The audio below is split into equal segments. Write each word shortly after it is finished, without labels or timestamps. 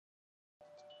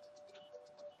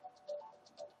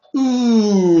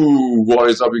Ooh, what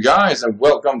is up, you guys, and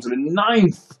welcome to the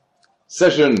 9th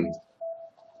session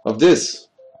of this.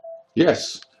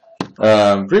 Yes,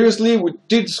 previously we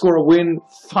did score a win,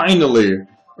 finally,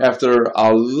 after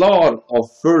a lot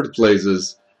of third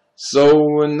places.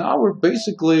 So now we're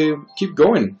basically keep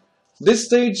going. This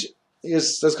stage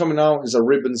that's coming now is a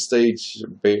ribbon stage,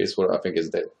 is what I think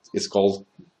it's called.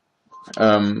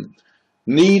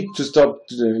 Need to stop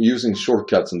using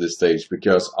shortcuts on this stage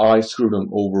because I screw them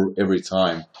over every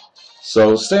time.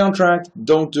 So stay on track,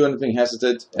 don't do anything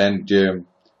hesitant, and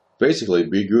basically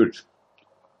be good.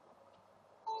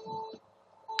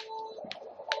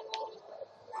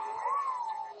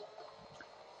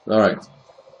 Alright.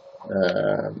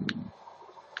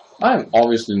 I'm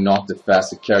obviously not the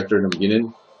fastest character in the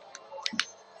beginning.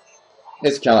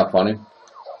 It's kind of funny.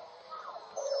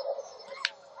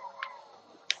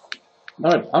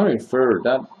 Alright, I'm in third.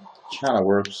 That kind of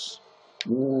works.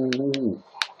 Ooh.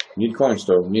 Need coins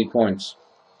though, need coins.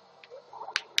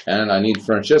 And I need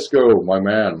Francesco, my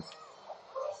man.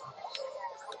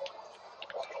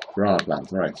 Piranha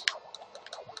plant, right.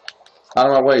 Out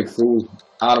of my way, fool.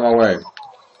 Out of my way.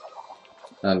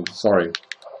 And sorry.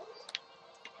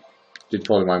 Did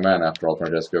call you my man after all,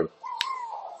 Francesco.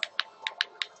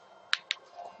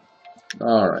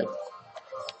 Alright.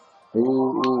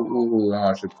 Ooh,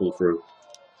 I should pull through.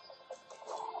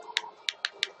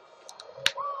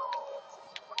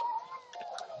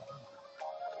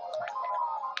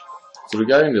 So the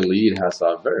guy in the lead has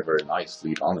a very, very nice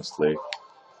lead, honestly.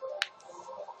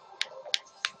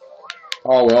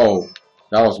 Oh,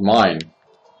 that was mine.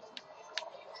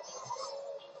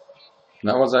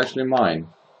 That was actually mine.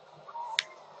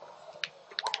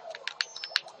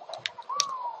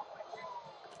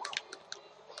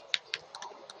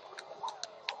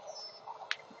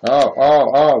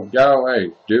 Oh, get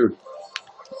away, dude.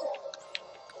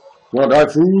 Wanna die,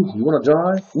 fool? You wanna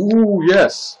die? Ooh,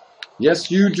 yes. Yes,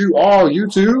 you do. Oh, you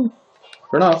too?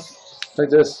 Fair enough. Take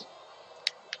this.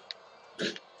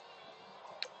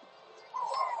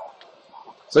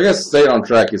 So I guess staying on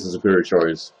track is a superior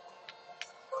choice.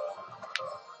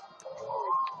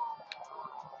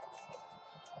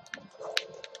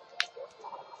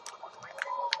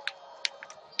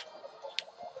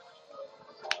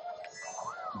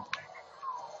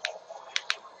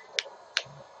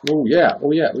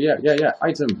 Oh yeah,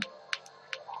 item.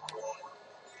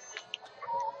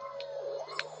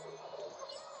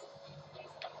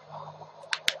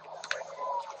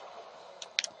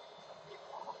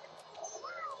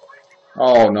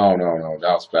 Oh no,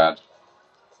 that was bad.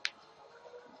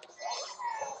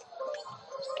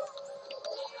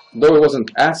 Though it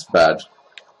wasn't as bad.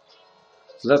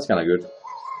 So that's kinda good.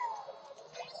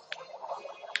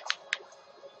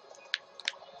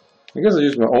 I guess I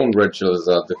used my own red shell as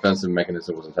a defensive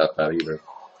mechanism, wasn't that bad either.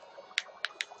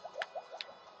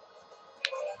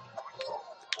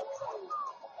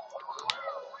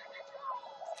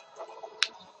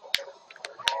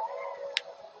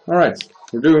 Alright,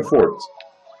 we're doing fourth.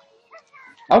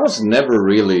 I was never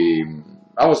really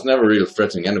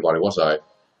threatening anybody, was I?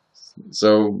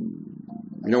 So,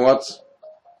 you know what?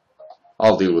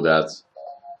 I'll deal with that.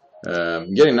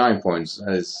 Getting 9 points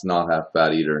is not half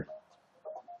bad either.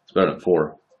 It's better than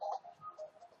 4.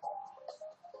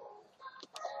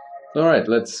 Alright,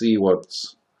 let's see what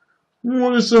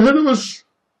is ahead of us.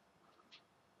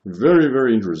 Very,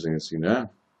 very interesting to see now.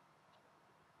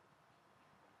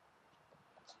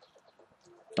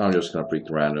 I'm just gonna pick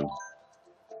random.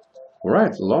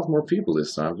 Alright, a lot more people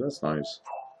this time, that's nice.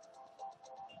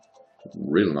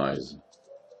 Real nice.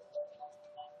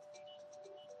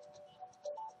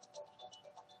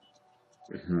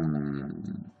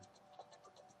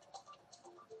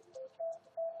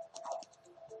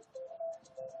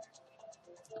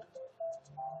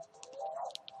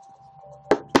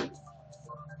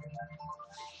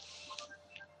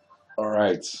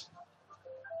 Alright.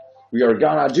 We are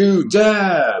gonna do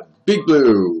the Big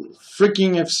Blue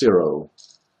freaking F-Zero.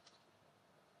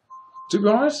 To be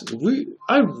honest,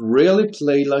 I rarely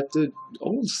play like the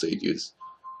old stages.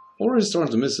 Already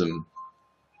starting to miss them.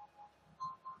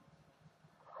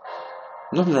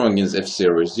 Nothing wrong against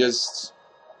F-Zero, it's just...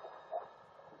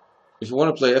 If you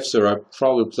want to play F-Zero, I'd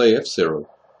probably play F-Zero.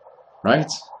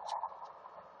 Right?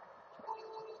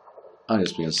 I'm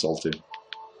just being salty.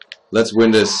 Let's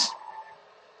win this.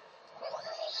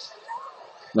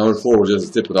 Number 4 was just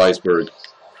the tip of the iceberg.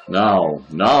 Now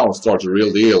starts the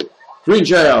real deal. Green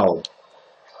shell!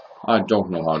 I don't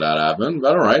know how that happened,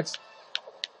 but alright.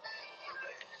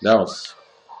 That was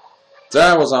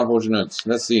unfortunate.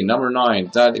 Let's see, number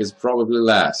 9. That is probably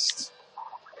last.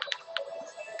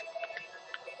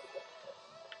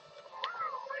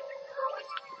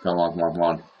 Come on, come on, come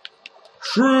on.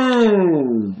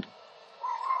 Shroom!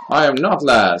 I am not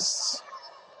last.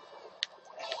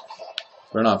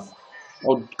 Fair enough.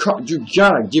 Oh, you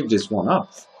gotta give this one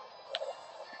up.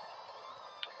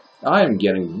 I am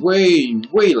getting way,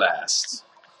 way last.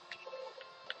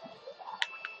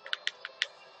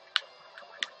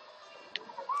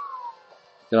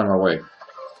 Get out of my way.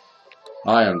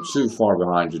 I am too far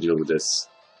behind to deal with this.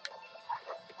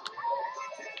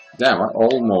 Damn, I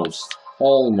almost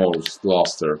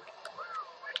lost her.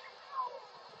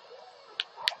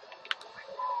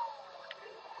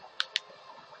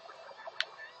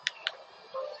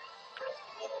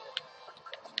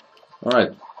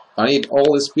 Alright, I need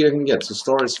all the speed I can get, so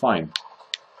star is fine.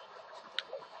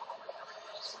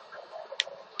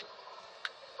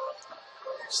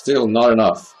 Still not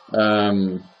enough. Yeah,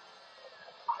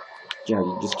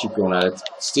 you just keep going at it.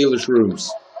 Steal the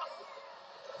shrooms.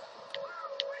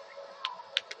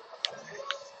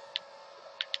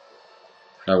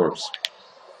 That works.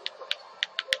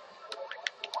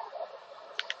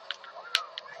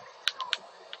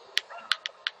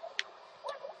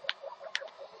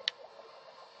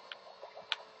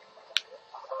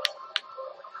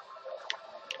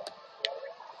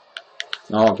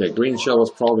 Okay, green shell was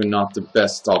probably not the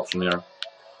best option here.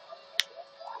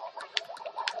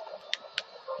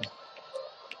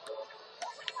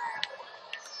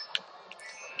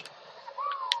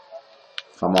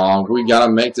 Come on, we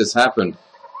gotta make this happen.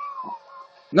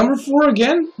 Number 4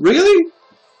 again? Really?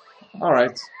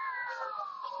 Alright.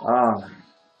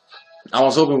 I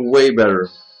was hoping way better.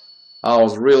 I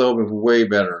was really hoping for way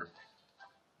better.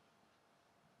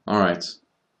 Alright.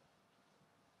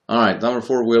 Alright, number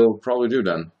 4 will probably do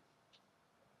then.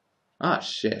 Ah,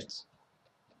 shit.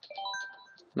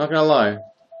 Not gonna lie.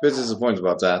 Bit disappointed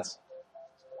about that.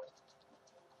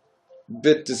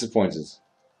 Bit disappointed.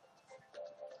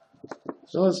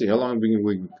 So let's see how long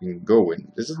we can go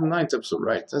in. This is the 9th episode,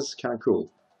 right? That's kind of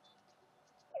cool.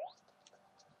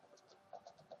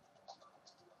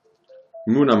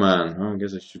 Moonaman. I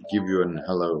guess I should give you an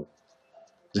hello.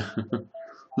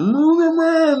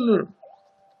 Moonaman!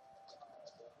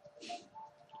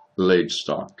 Blade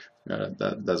stock. Yeah,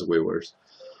 that's way worse.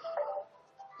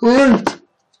 Right!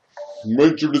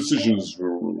 Make your decisions,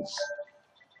 rules.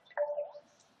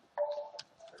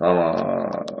 Come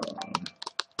on.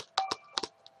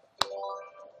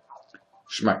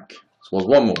 Schmack. This was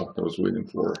one more I was waiting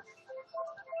for.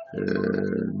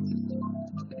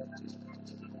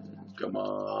 Come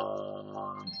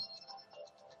on.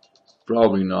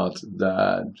 Probably not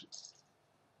that.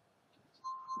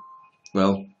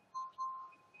 Well.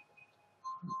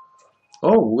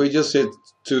 Oh, we just hit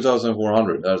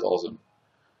 2,400. That's awesome.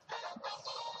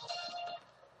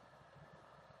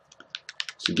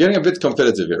 So getting a bit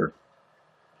competitive here.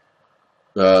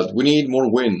 But we need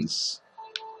more wins.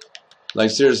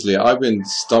 Like seriously, I've been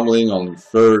stumbling on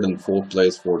 3rd and 4th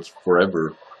place for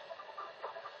forever.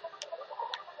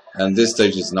 And this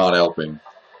stage is not helping.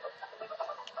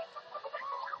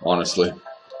 Honestly.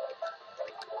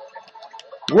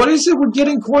 What is it with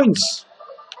getting coins?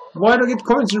 Why do I get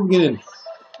coins in the beginning?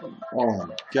 Oh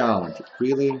god,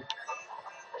 really?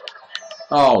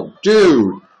 Oh,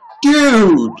 dude!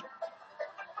 Dude!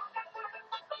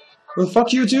 Well,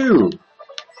 fuck you too!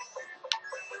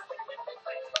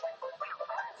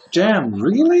 Damn,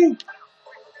 really?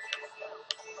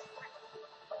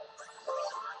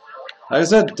 Like I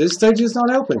said, this stage is not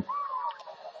helping.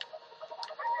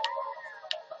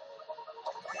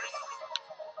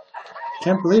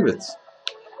 Can't believe it.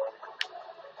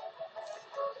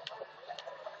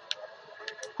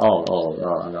 Oh,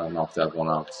 I gotta knock that one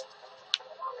out.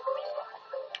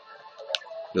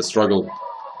 The struggle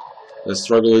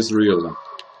is real.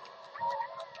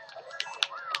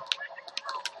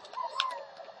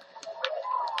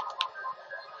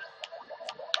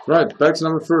 Right, back to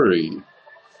number 3.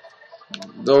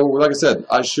 Though, like I said,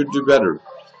 I should do better.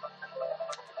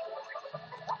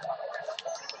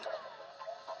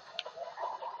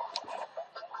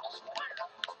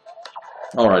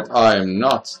 Alright, I am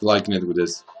not liking it with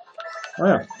this. Oh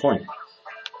yeah, coin.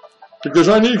 Because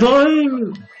I need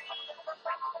coin!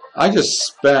 I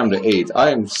just spammed the 8. I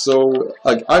am so...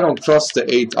 like, I don't trust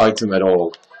the 8 item at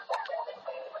all.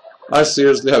 I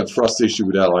seriously have a trust issue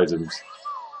with that items.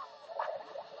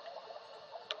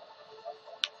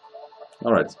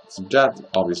 Alright, so that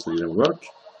obviously didn't work.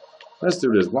 Let's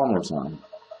do this one more time.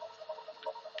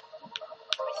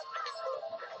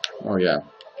 Oh yeah.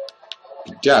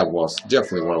 That was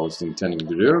definitely what I was intending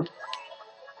to do.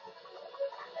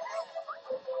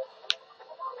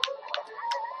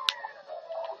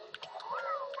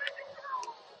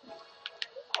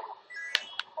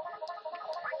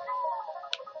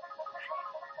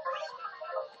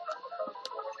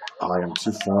 I am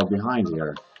too far behind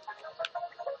here.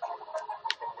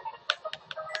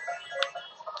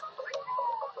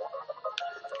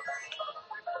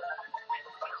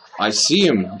 I see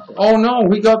him. Oh no,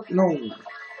 he got no.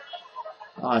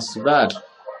 Ah, it's too bad.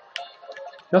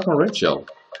 Got my red shell.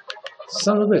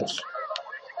 Son of a bitch.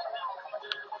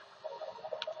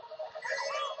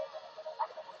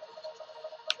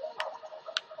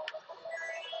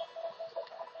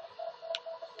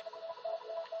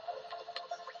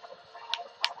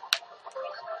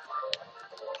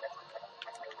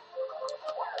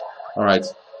 Alright.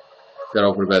 Gotta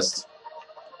hope for the best.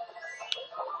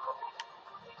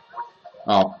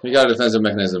 Oh, he got a defensive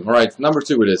mechanism. Alright, number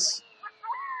 2 it is.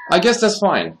 I guess that's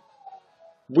fine.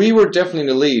 We were definitely in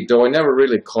the lead, though I never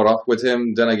really caught up with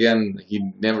him. Then again,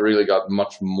 he never really got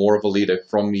much more of a lead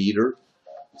from me either.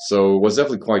 So it was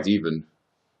definitely quite even.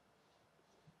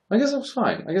 I guess it was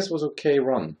fine. I guess it was okay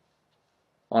run.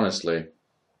 Honestly.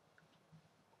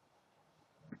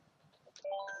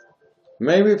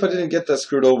 Maybe if I didn't get that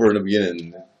screwed over in the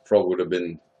beginning, it probably would have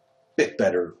been a bit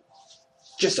better.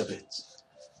 Just a bit.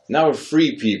 Now we're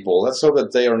 3 people. Let's hope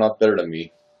that they are not better than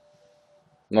me.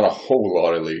 Not a whole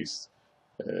lot at least.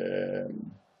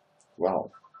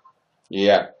 Wow.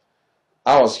 Yeah.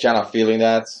 I was kind of feeling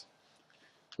that.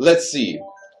 Let's see.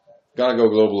 Gonna go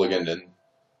global again then.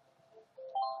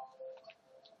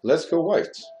 Let's go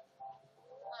white.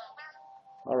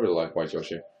 I really like white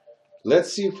Yoshi.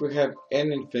 Let's see if we have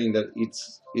anything that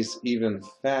is even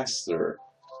faster.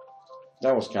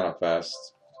 That was kind of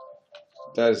fast.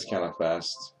 That is kind of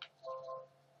fast.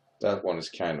 That one is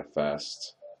kind of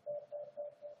fast.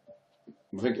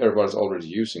 I think everybody's already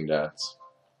using that.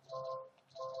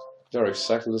 They're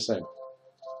exactly the same.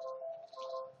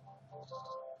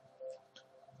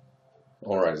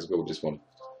 Alright, let's go with this one.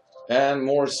 And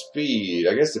more speed.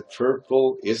 I guess the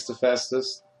purple is the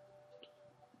fastest.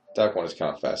 That one is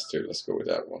kind of fast too. Let's go with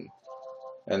that one.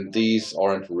 And these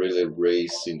aren't really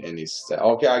racing any stat.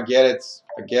 Okay, I get it.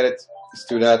 I get it. Let's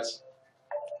do that.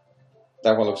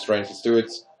 That one looks strange. Let's do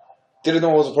it. Didn't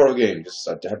know it was a part of the game. Just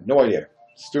I have no idea.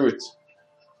 Let's do it.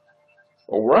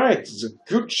 Alright, there's a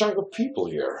good chunk of people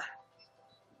here.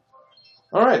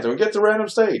 Alright, then we get to random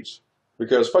stage.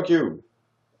 Because fuck you.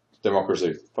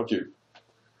 Democracy. Fuck you.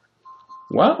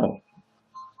 Wow.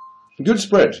 Good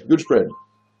spread. Good spread.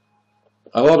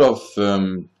 A lot of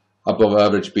above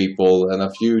average people and a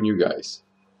few new guys.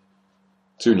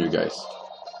 2 new guys.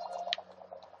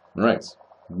 Alright.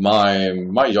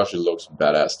 My Yoshi looks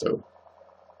badass though.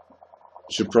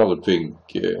 Should probably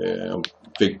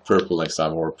pick purple next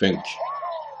time, or pink.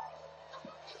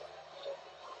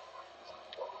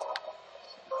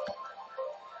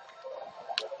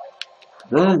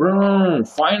 Vroom vroom!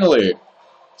 Finally!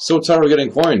 So tired of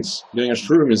getting coins. Getting a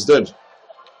shroom instead.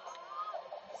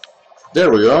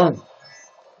 There we go.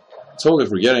 Totally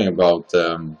forgetting about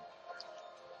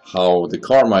how the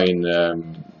karma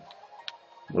in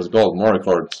what's it called, Mario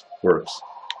Kart works.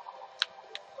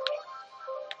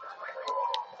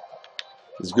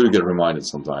 It's good to get reminded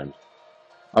sometimes.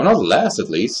 I'm not last at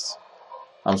least.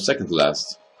 I'm second to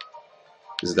last.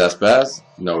 Is it as bad?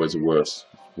 No, it's worse.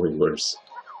 Way worse.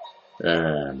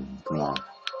 Come on.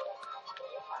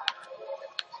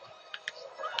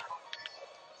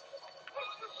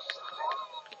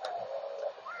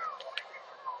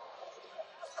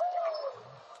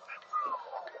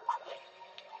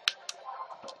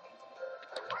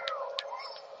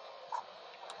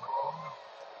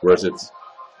 Where is it?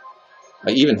 I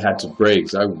even had to brake,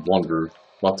 so I wonder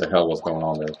what the hell was going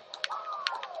on there.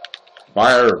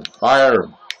 Fire! Fire!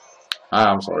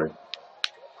 Ah, I'm sorry.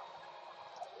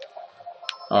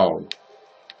 Oh.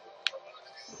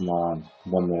 Come on.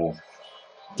 One more.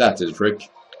 That did the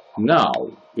trick. Now,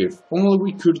 if only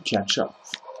we could catch up.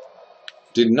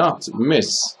 Did not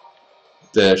miss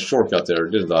the shortcut there,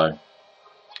 did I?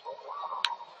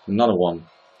 Another one.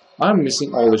 I'm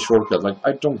missing all the shortcut. Like,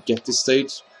 I don't get this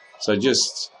stage, so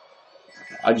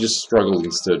I just struggle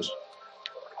instead.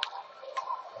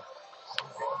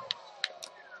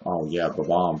 Oh yeah,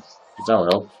 ba-bomb. That will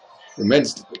help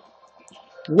immensely.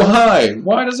 Why?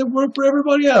 Why does it work for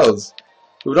everybody else?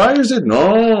 Would I use it?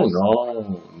 No,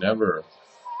 no, never.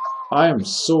 I am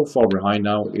so far behind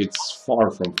now, it's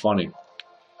far from funny.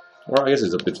 Or I guess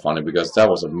it's a bit funny, because that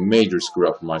was a major screw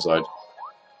up from my side.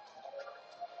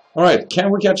 Alright,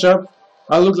 can we catch up?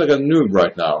 I look like a noob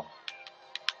right now.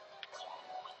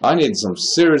 I need some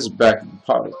serious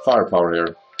firepower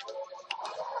here.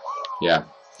 Yeah,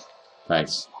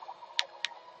 thanks.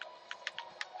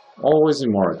 Always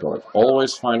in Mario Kart,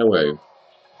 always find a way.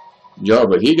 Yo,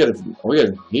 but he gets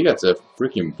a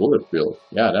freaking bullet bill.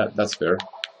 Yeah, that's fair.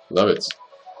 Love it.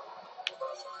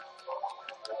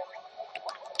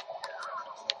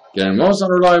 Get a most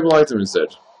unreliable item instead.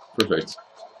 Perfect.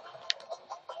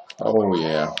 Oh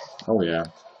yeah. Oh yeah.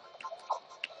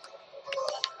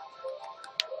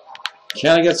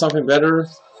 Can I get something better?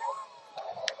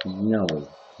 No,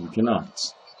 you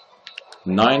cannot.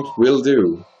 9th will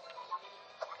do.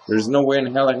 There's no way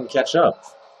in hell I can catch up.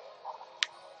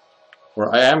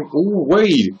 Or I am. Ooh,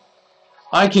 wait!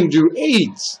 I can do 8!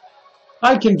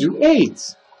 I can do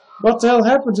 8! What the hell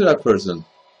happened to that person?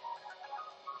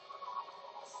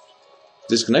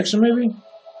 Disconnection, maybe?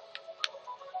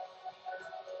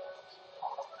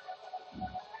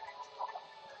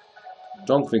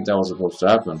 Don't think that was supposed to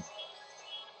happen.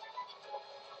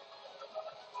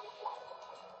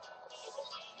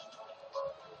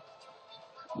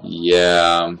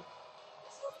 Yeah.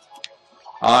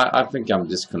 I think I'm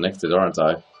disconnected, aren't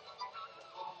I?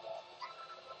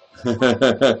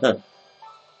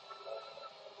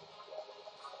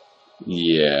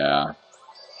 Yeah.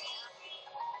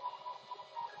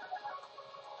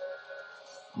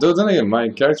 Though then again, my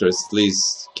character is at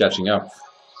least catching up.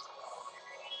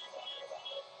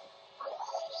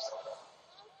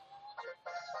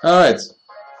 Alright.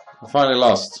 I finally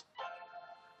lost.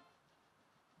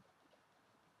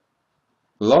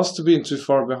 Lost to being too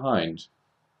far behind.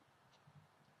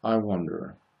 I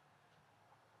wonder.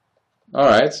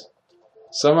 Alright.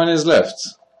 Someone is left.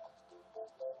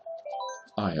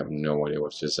 I have no idea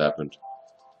what just happened.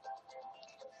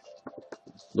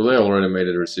 But they already made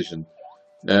a decision.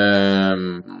 That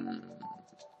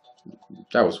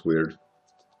was weird.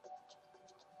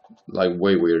 Like,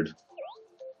 way weird.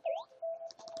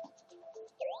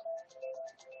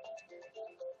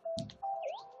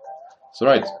 So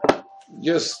right,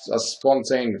 just a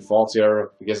spontaneous thought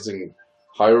here. I'm guessing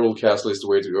Hyrule Castle is the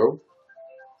way to go.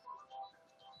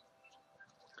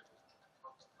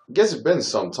 I guess it's been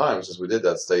some time since we did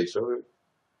that stage, so I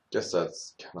guess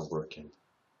that's kind of working.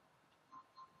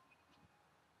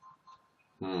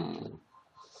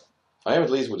 I am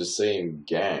at least with the same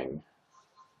gang,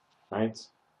 right?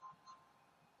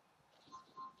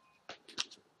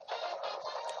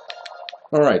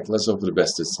 Alright, let's hope for the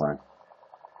best this time.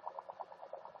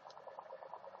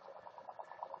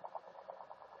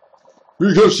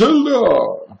 Because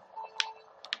Zelda!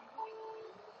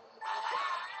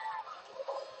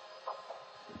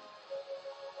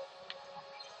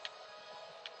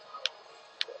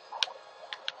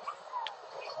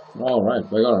 Alright, I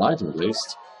got an item at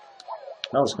least.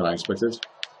 That was kind of unexpected.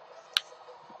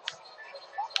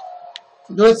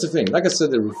 No, that's the thing. Like I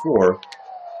said there before,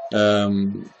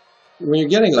 when you're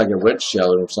getting like a red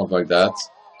shell or something like that,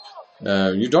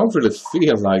 you don't really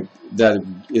feel like that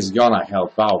is gonna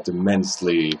help out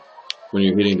immensely when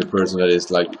you're hitting the person that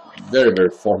is like very, very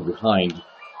far behind.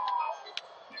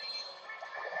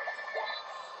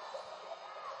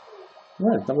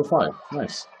 Right, number 5.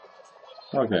 Nice.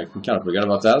 Okay, we can't forget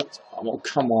about that. Oh,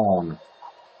 come on.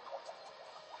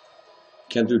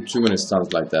 Can't do too many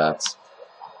stunts like that.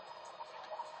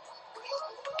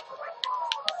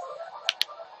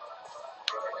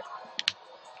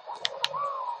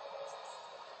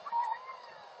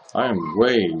 I am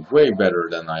way, way better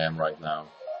than I am right now.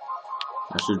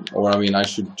 I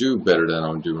should do better than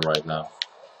I'm doing right now.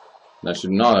 And I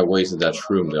should not have wasted that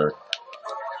shroom there.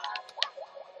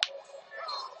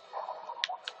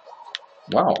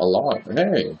 Wow, a lot.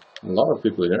 Hey, a lot of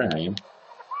people here hanging.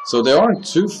 So they aren't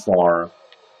too far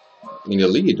in the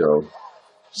lead, though.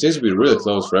 Seems to be really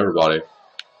close for everybody.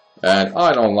 And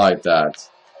I don't like that.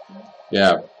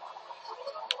 Yeah.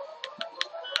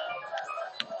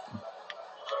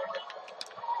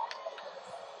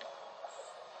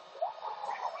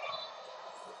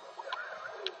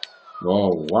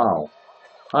 Whoa, wow.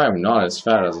 I am not as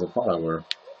fat as I thought I were.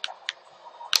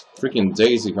 Freaking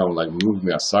Daisy come like move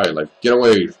me aside, like get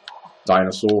away,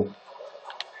 dinosaur.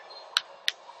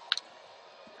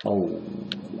 Oh,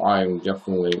 I'm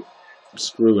definitely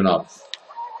screwing up.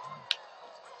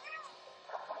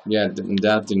 Yeah,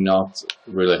 that did not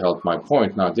really help my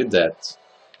point now, did that?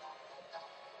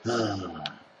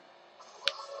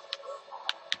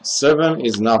 7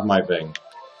 is not my thing.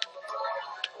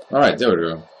 Alright, there we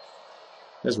go.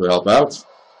 This will help out.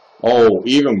 Oh,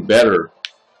 even better.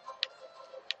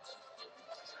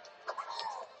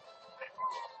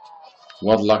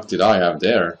 What luck did I have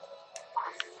there?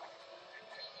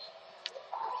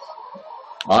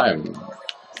 I'm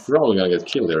probably gonna get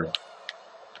killed here.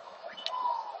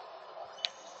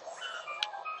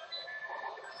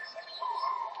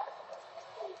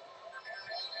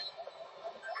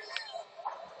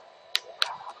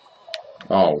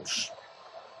 Ouch.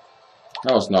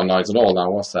 That was not nice at all now,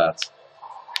 what's that?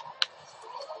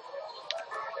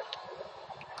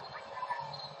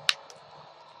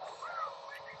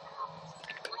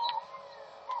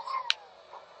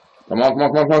 Come on, come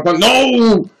on, come on, come on, come on.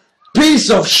 No! Piece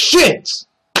of shit!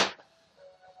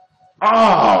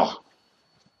 Ah!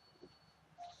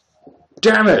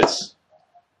 Damn it!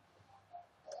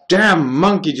 Damn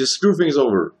monkey, just screw things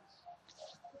over.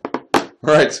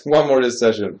 Alright, one more this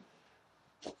session.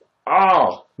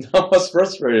 Ah! I was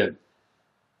frustrated.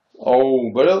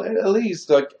 Oh, but at least,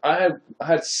 like, I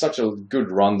had such a good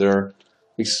run there.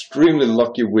 Extremely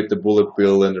lucky with the bullet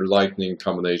bill and the lightning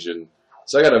combination.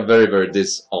 So I got a very, very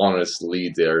dishonest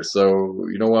lead there. So,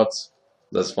 you know what?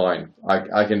 That's fine.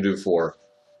 I can do 4.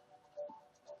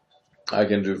 I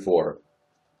can do 4.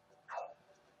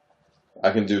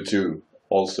 I can do 2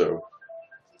 also.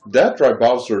 That Dry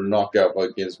Bowser knockout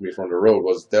against me from the road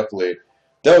was definitely...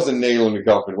 That was a nail in the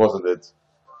coffin, wasn't it?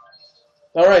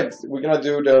 Alright, we're gonna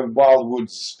do the Wild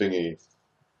Woods thingy.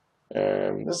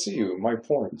 Let's see my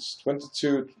points.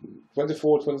 22,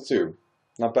 24, 22.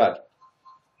 Not bad.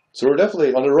 So we're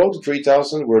definitely on the road to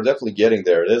 3,000. We're definitely getting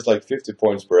there. There's like 50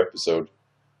 points per episode.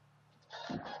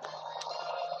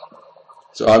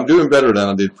 So I'm doing better than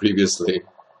I did previously.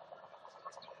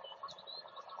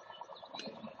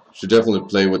 Should definitely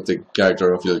play with the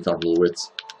character I feel comfortable with.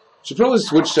 Should probably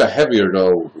switch to heavier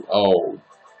though. Oh,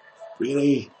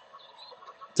 really?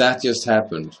 That just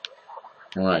happened.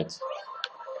 Alright.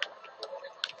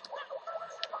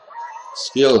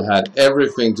 Skill had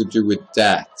everything to do with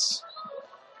that.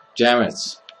 Damn it.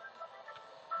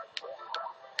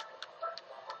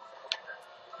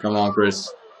 Come on,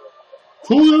 Chris.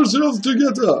 Pull yourself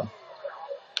together.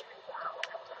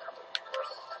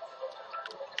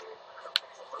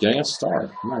 Getting a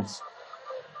star. Nice.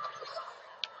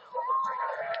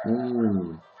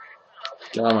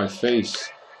 Get out of my face.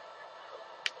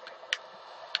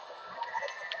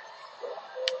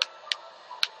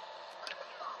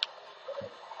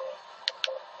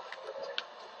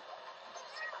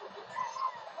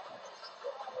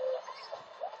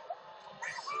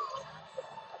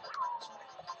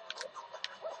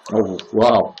 Oh,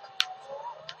 wow.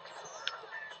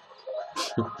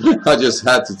 I just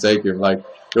had to take him, like,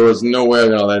 there was no way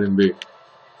I'm gonna let him be.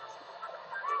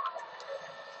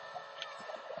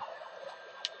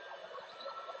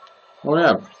 Oh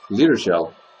yeah, leader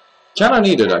shell. Kinda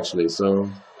needed actually, so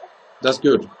that's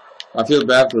good. I feel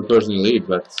bad for the person in lead,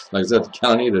 but like I said,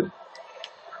 kinda needed.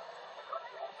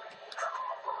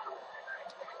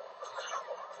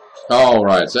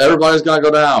 Alright, so everybody's gonna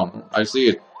go down. I see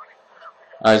it.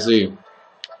 I see.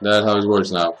 That's how it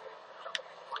works now.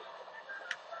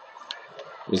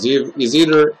 It's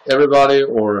either everybody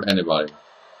or anybody.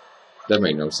 That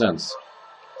made no sense.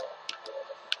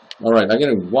 Alright, I'm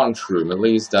getting 1 shroom. At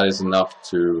least that is enough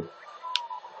to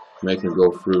make me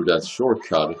go through that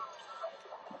shortcut.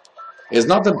 It's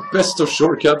not the best of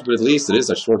shortcuts, but at least it is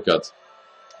a shortcut.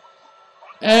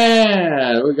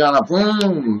 And we're gonna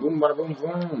boom, boom, bada, boom,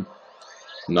 boom.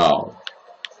 Now,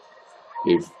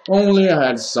 if only I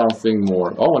had something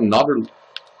more. Oh, another.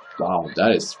 Wow,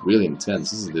 that is really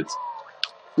intense, isn't it?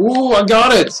 Ooh, I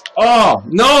got it! Oh,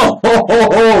 no!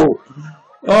 Oh,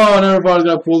 and everybody's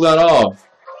gonna pull that off.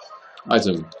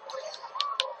 Item.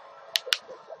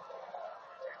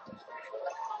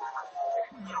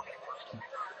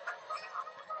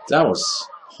 That was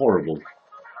horrible.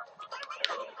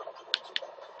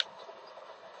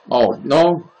 Oh,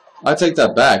 no. I take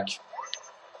that back.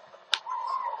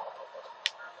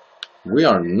 We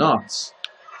are not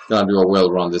gonna do a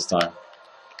well run this time.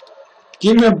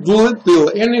 Give me a bullet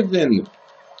bill, anything.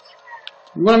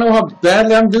 You wanna know how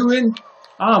badly I'm doing?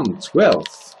 I'm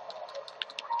 12th.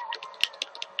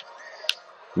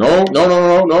 No, no, no,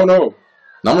 no, no, no.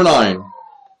 Number 9.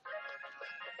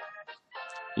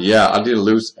 Yeah, I didn't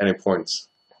lose any points.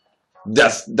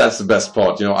 That's the best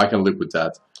part, you know, I can live with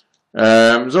that.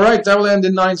 So right, that will end the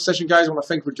 9th session, guys. I want to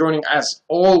thank you for joining as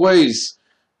always.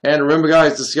 And remember,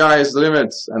 guys, the sky is the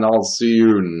limit, and I'll see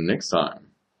you next time.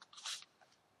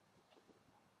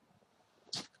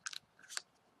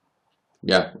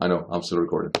 Yeah, I know, I'm still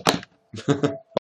recording.